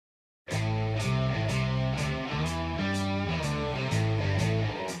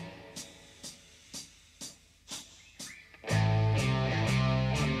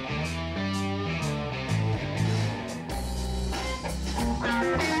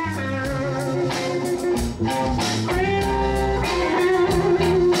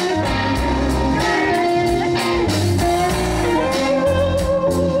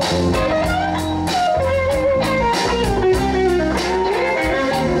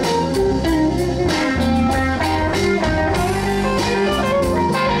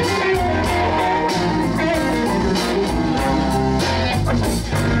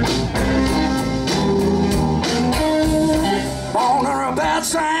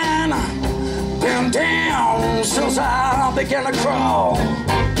Since I began to crawl,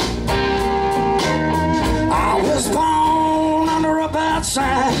 I was born under a bad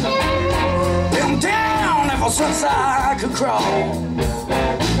sign. Been down ever since I could crawl.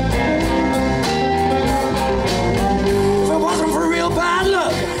 If it wasn't for real bad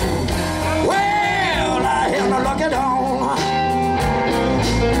luck, well, I had no luck at all.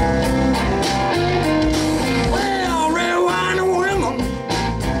 Well, red wine and women,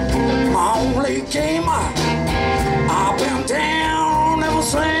 my only game. I've been down ever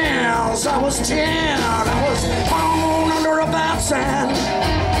since I was 10. I was born under a bad sign.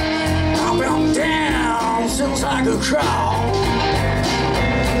 I've been down since I could crawl.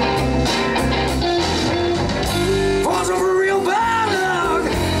 Wasn't for real bad luck.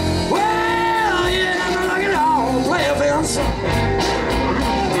 Well, yeah, I'm not luck at all. Play a Vince.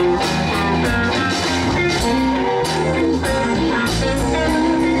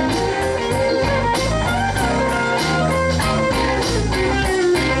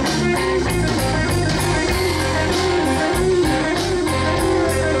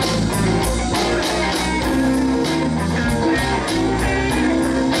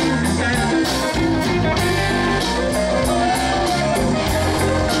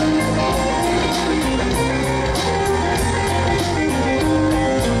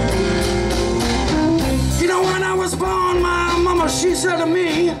 She said to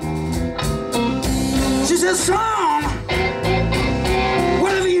me, she said, son,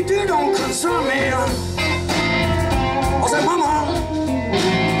 whatever you do don't concern me. I said, mama,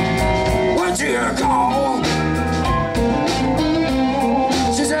 what you call?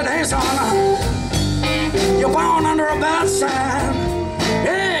 She said, hey son, you're born under a bad sign.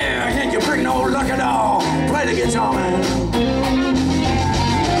 Yeah, you bring no luck at all. Play the guitar, man.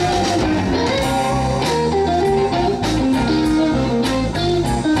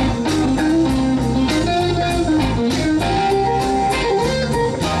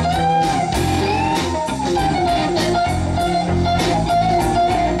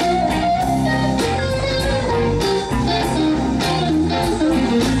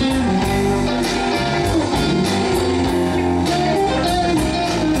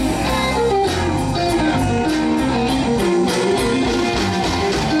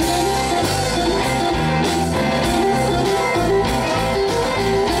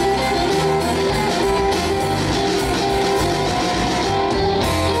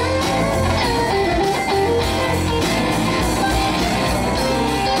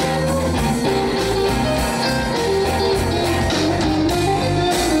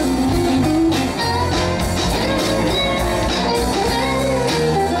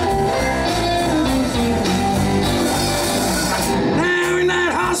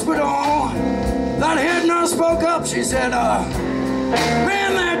 She said,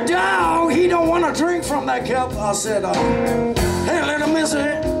 man, that dog, he don't want to drink from that cup. I said, hey, little missy.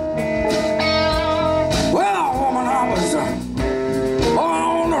 Well, woman, I was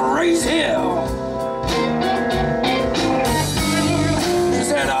on the race hill. She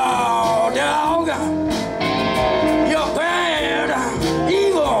said, oh, dog, you're bad,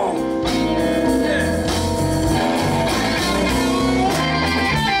 evil.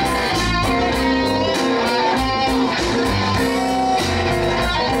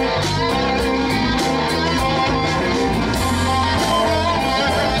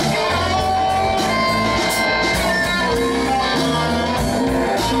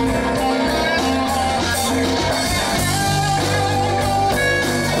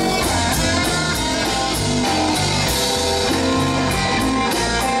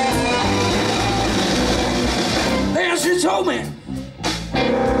 Told me,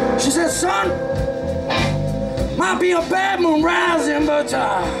 she said, son, might be a bad moon rising, but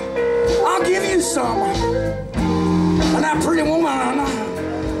I'll give you some. And that pretty woman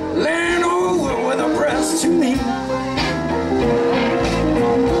leaned over with her breast to me.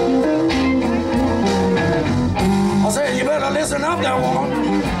 I said, you better listen up there,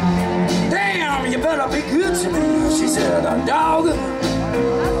 woman. Damn, you better be good to me. She said, dog,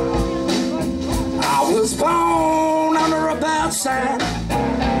 I was born under a bad sign.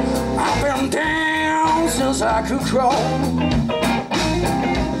 I've been down since I could crawl.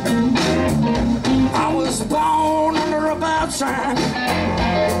 I was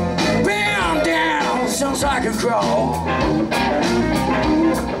crawl.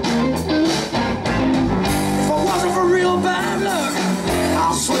 If I wasn't for real bad luck,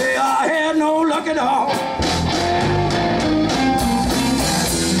 I'll swear I had no luck at all.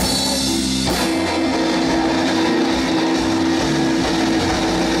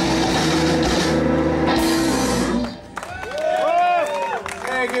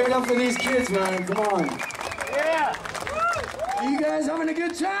 Hey, give it up for these kids, man. Come on. Yeah. Are you guys having a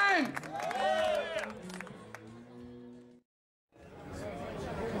good time?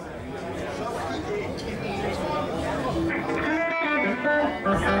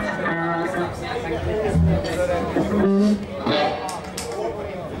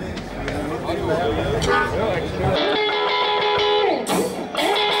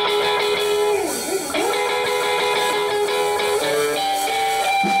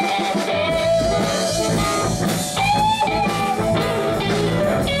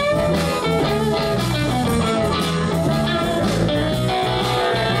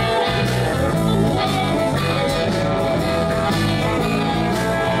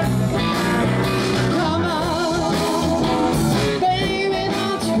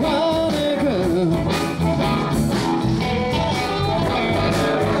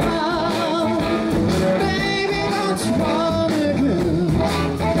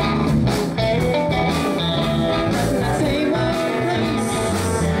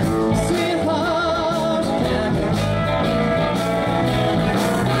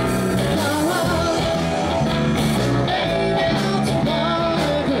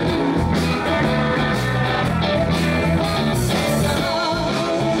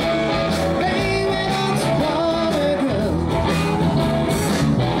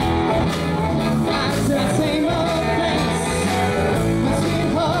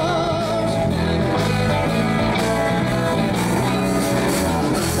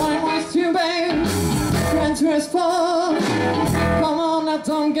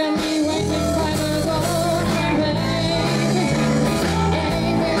 Don't get me waiting by the door, baby.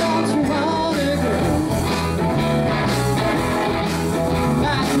 Baby, don't you wanna go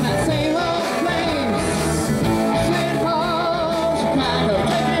back to that same old place? Sweet home, Chicago,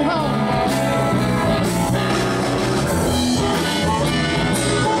 take me home.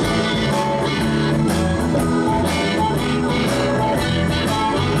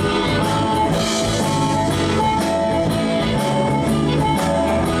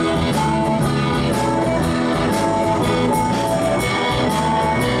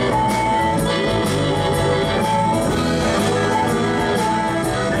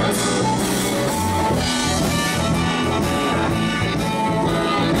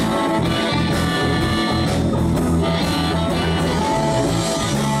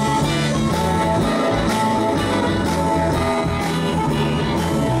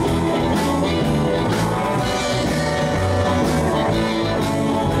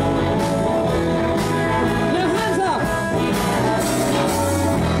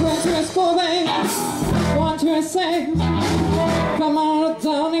 Say, come on,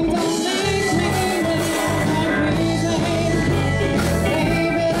 darling, don't leave me, baby,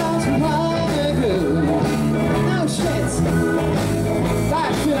 don't you wanna go? No shit,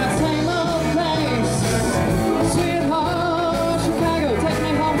 back to that same old place. Sweet home, Chicago, take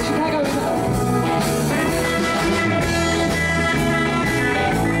me home, Chicago.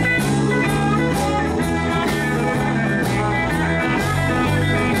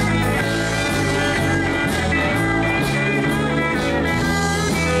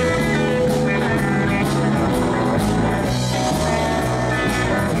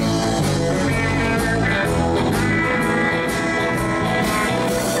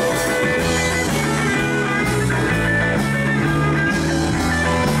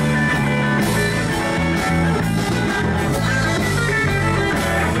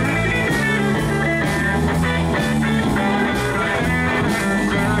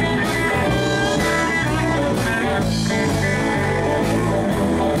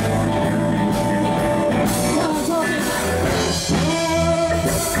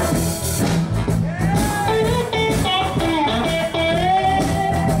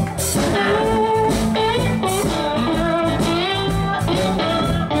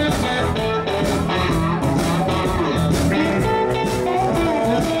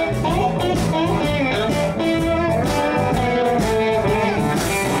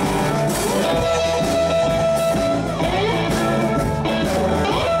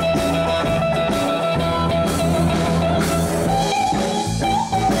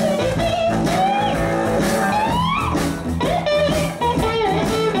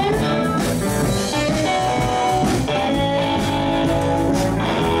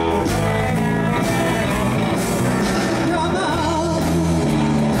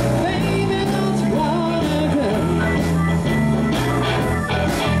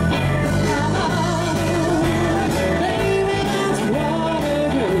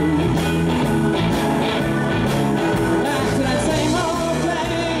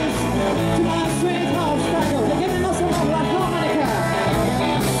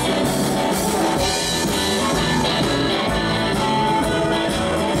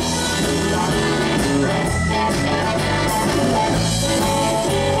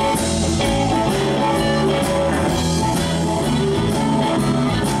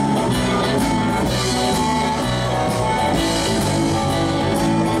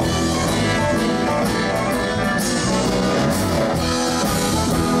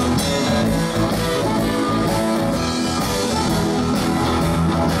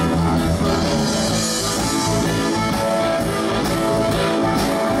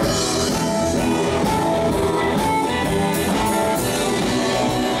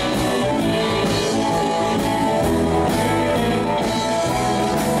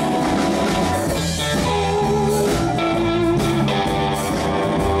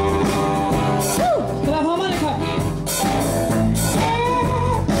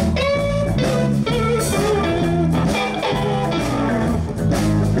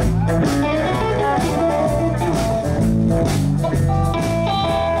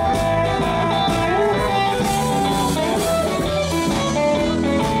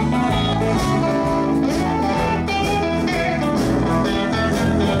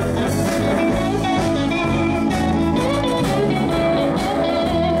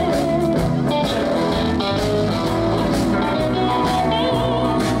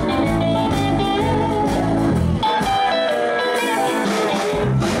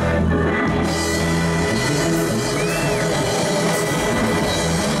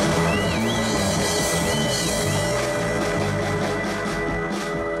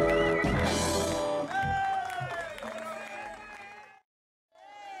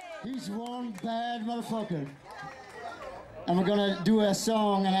 He's one bad motherfucker. And we're gonna do a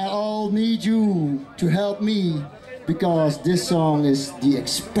song, and I all need you to help me because this song is the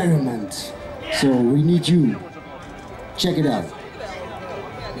experiment. So we need you. Check it out.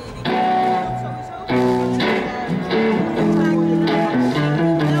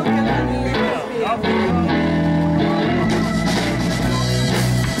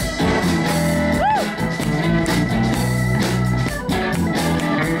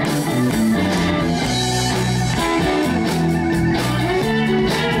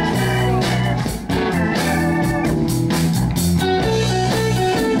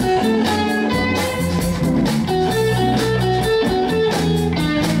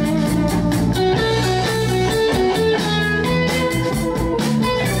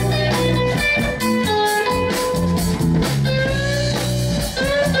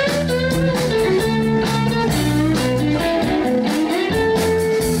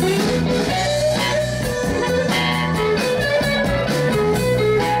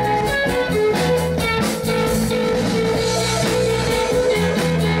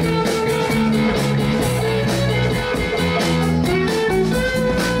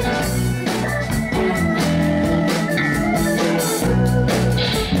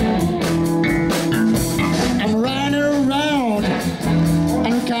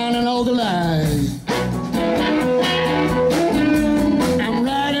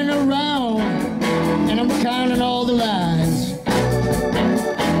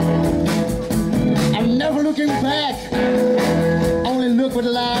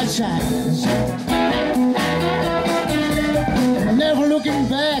 Never looking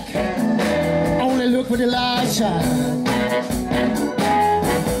back, only look where the light shines.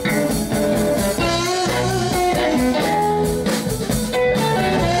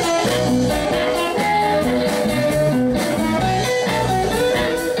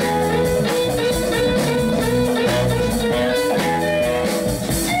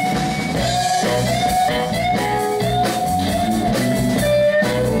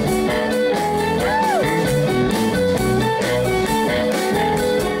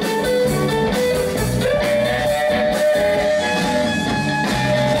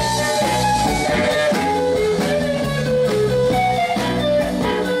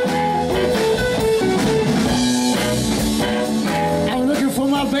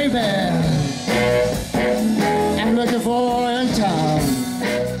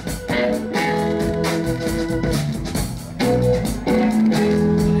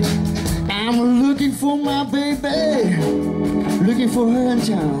 For her in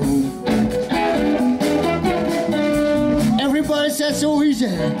town. Everybody says so easy.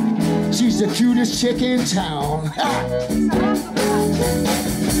 She's the cutest chick in town.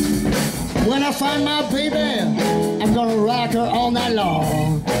 When I find my baby, I'm gonna rock her all night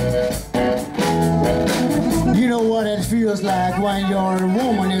long. You know what it feels like when your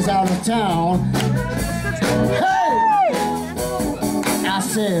woman is out of town. Hey! I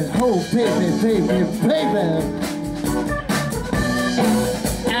said, oh baby, baby, baby,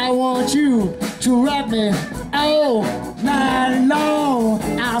 I want you to rock me all night long.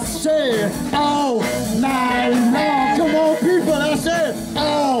 I said all night long. Come on, people, I said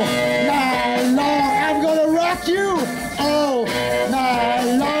all night long. I'm gonna rock you all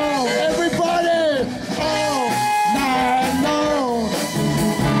night long. Everybody, all night long.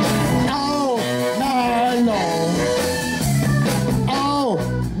 All night long. All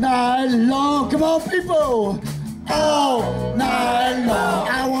night long. Come on, people. All night long.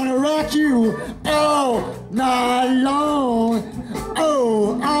 I wanna rock you all night long.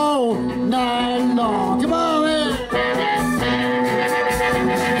 Oh, all night long. Come on, man.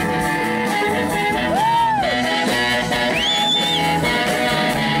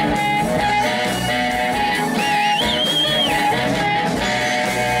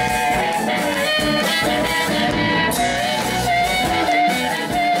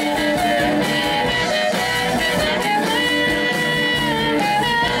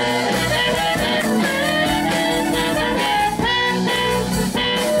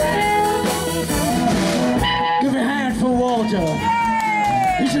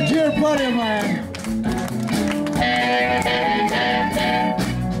 He's a dear buddy of mine.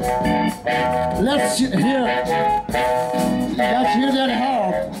 Let's hear that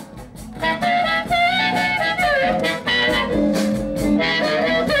harp.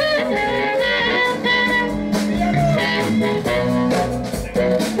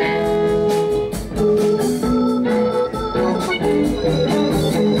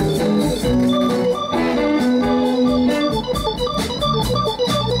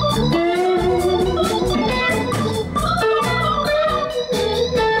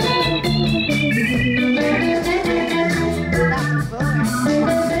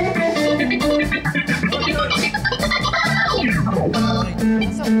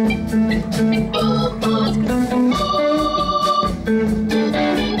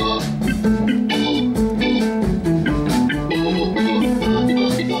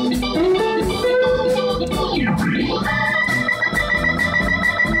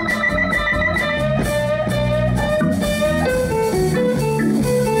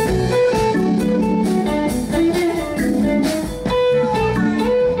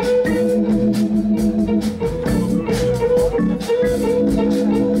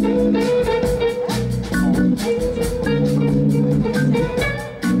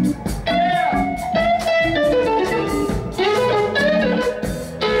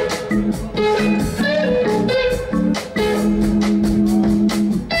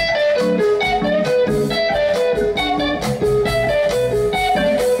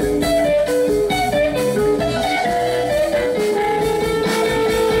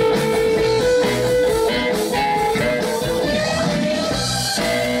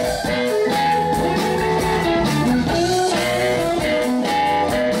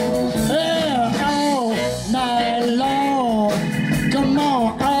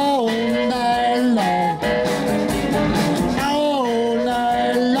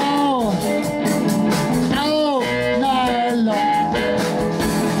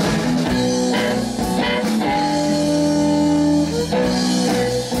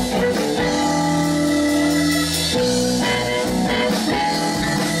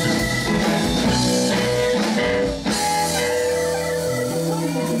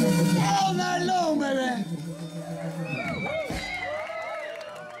 Bye.